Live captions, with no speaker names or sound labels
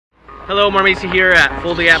Hello, Omar Macy here at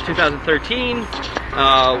Fulda Gap 2013.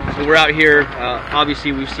 We're out here.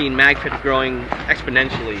 Obviously, we've seen MagFed growing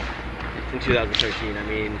exponentially in 2013. I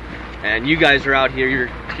mean, and you guys are out here. You're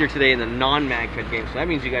here today in the non-MagFed game, so that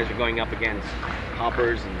means you guys are going up against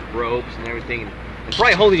hoppers and ropes and everything, and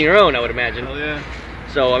probably holding your own, I would imagine. Hell yeah.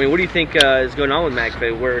 So, I mean, what do you think is going on with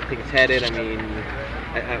MagFed? Where do you think it's headed? I mean,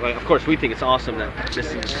 of course, we think it's awesome that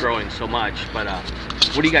this is growing so much, but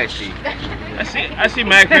what do you guys see? I see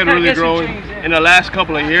MagFed really growing in the last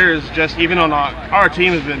couple of years. Just even on our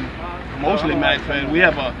team has been mostly MagFed. We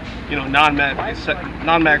have a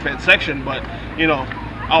non-MagFed section, but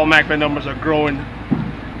our MagFed numbers are growing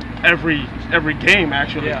every game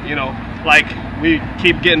actually. Yeah. Like we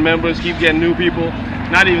keep getting members, keep getting new people.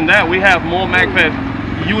 Not even that, we have more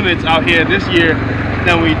MagFed units out here this year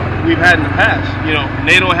than we've had in the past.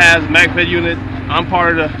 NATO has MagFed unit. I'm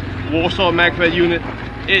part of the Warsaw MagFed unit.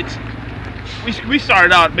 We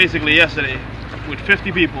started out basically yesterday with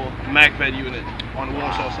 50 people MagFed unit on the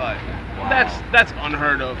Warsaw side. That's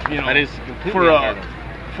unheard of. That is completely unheard of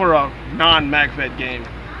for a non-MagFed game.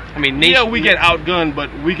 I mean, yeah, we get outgunned,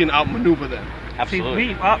 but we can outmaneuver them.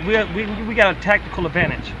 Absolutely. See, we got a tactical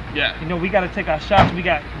advantage. Yeah. We got to take our shots. We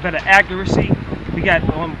got better accuracy. We got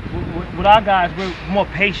with our guys, we're more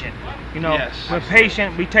patient. Yes, we're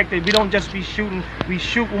patient. We don't just be shooting. We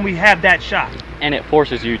shoot when we have that shot. And it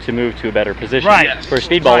forces you to move to a better position. Right. Yes. For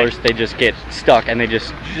speedballers, they just get stuck and they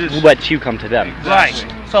just let you come to them. Exactly.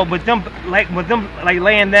 Right. So with them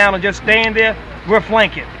laying down and just staying there, we're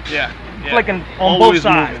flanking. Yeah. Flicking on both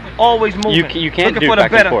sides. Moving. Always moving. You can't do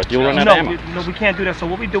back and forth. You'll run out of ammo. No, we can't do that. So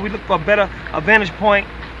what we do, we look for a better vantage point,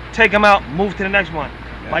 take them out, move to the next one.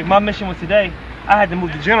 Yeah. Like my mission was today, I had to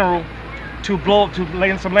move the general to lay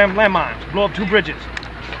in some landmines, blow up 2 bridges.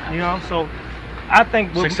 So I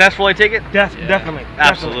think successful. I take it. Definitely.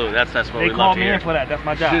 Absolutely. That's what they we love called to me hear. in for that. That's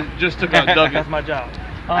my job. Just took out Doug. That's my job.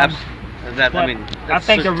 I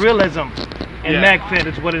think the realism in MagFed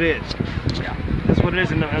is what it is. Yeah. That's what it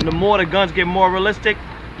is. And the more the guns get more realistic,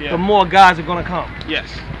 yeah, the more guys are gonna come. Yes.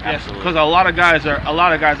 Absolutely. Because a lot of guys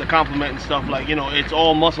are complimenting stuff like it's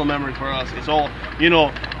all muscle memory for us. It's all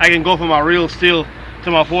I can go from my real steel to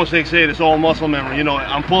my 4.68. It's all muscle memory.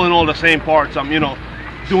 I'm pulling all the same parts. I'm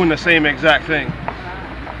doing the same exact thing.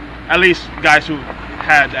 At least guys who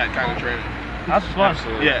had that kind of training. That's fun.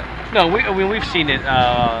 Absolutely. Yeah. No, we've seen it,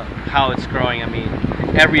 how it's growing. I mean,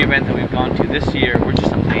 every event that we've gone to this year, we're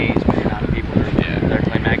just amazed by the amount of people that are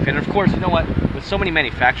playing MagFed. And of course, you know what? With so many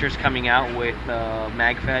manufacturers coming out with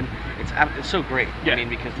MagFed, it's so great. Yeah. I mean,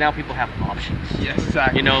 because now people have options. Yes,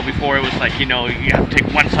 exactly. Before it was like, you have to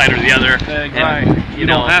take one side or the other. Exactly. And, you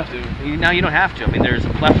don't have to. Now you don't have to. I mean, there's a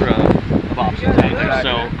plethora of options out there.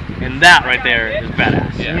 So, and that right there is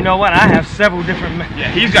badass. Yeah. You know what? I have several different.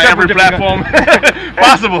 Yeah, he's got every platform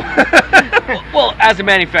possible. Well, as a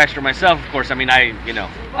manufacturer myself, of course, I mean, I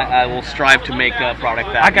will strive to make a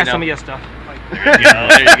product that I got some of your stuff. There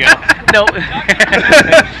you go. No,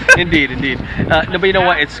 indeed. No, but you know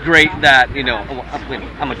what? It's great that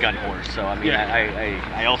I'm a gun horse, so I mean, yeah.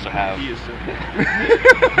 I also have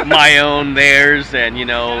my own, theirs, and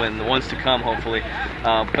and the ones to come, hopefully.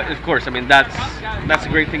 But of course, I mean that's a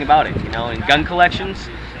great thing about it, in gun collections.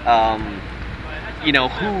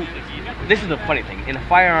 This is the funny thing in a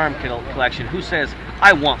firearm collection. Who says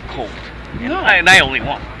I want Colt? No. And I only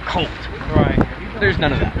want Colt. Right. There's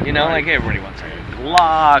none of that. Like everybody wants a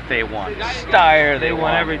Glock, they want Steyr, they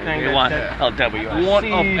want everything. They want LWSC. Want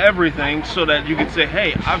of everything so that you can say,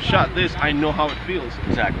 hey, I've shot this, I know how it feels.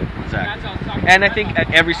 Exactly. And I think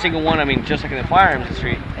at every single one, I mean, just like in the firearms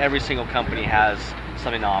industry, every single company has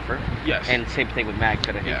something to offer. Yes. And same thing with MagFed.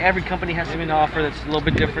 I think every company has something to offer that's a little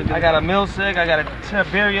bit different. I got a Milsig, I got a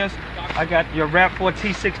Tiberius, I got your Rap 4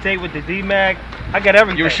 T68 with the D-Mag. I got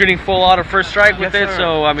everything. You were shooting full auto first strike with it,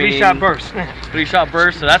 so I mean 3-shot burst. 3-shot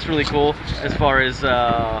burst, so that's really cool as far as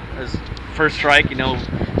first strike.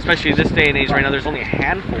 Especially in this day and age right now, there's only a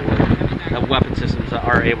handful of weapon systems that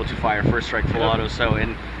are able to fire first strike full auto. So,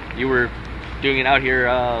 and you were doing it out here,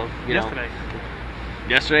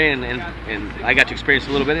 yesterday, and I got to experience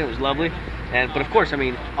a little bit. It was lovely. But of course, I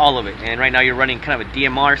mean, all of it. And right now you're running kind of a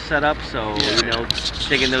DMR setup, so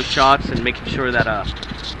taking those shots and making sure that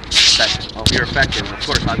you're effective. And of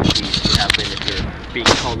course, obviously, you have been if you're being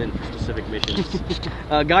called in for specific missions.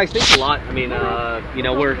 Guys, thanks a lot. I mean,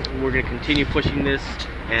 we're going to continue pushing this,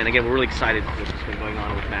 and again, we're really excited with what's been going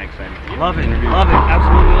on with MagFed. Love it,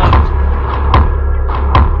 absolutely love it.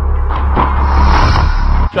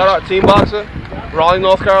 Shout out Team Boxer, Raleigh,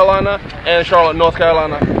 North Carolina, and Charlotte, North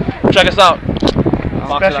Carolina. Check us out.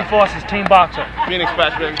 Special Forces, Team Boxer. Phoenix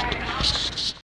Patch, baby.